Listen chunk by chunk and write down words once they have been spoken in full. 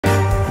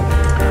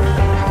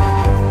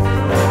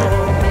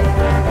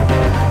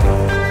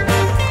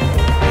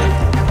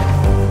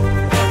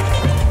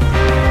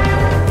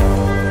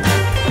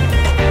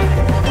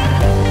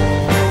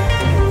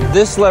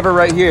this lever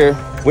right here,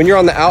 when you're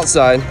on the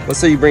outside, let's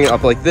say you bring it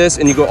up like this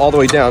and you go all the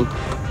way down,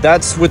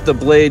 that's with the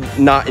blade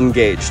not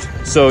engaged.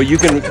 So you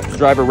can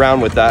drive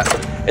around with that.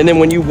 And then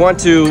when you want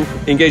to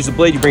engage the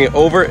blade, you bring it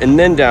over and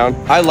then down.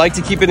 I like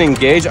to keep it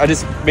engaged. I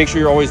just make sure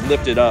you're always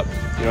lifted up.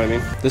 You know what I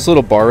mean? This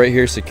little bar right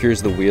here secures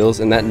the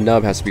wheels, and that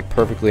nub has to be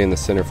perfectly in the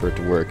center for it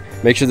to work.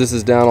 Make sure this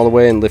is down all the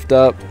way and lift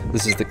up.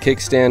 This is the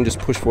kickstand. Just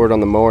push forward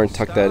on the mower and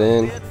tuck that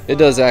in. It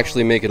does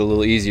actually make it a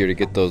little easier to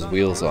get those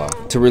wheels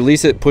off. To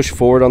release it, push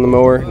forward on the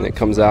mower and it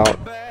comes out.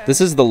 This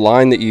is the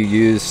line that you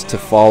use to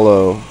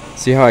follow.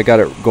 See how I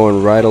got it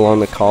going right along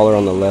the collar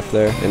on the left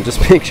there? And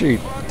just make sure you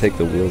take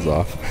the wheels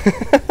off.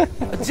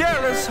 A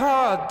jealous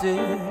heart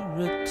did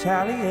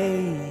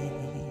retaliate.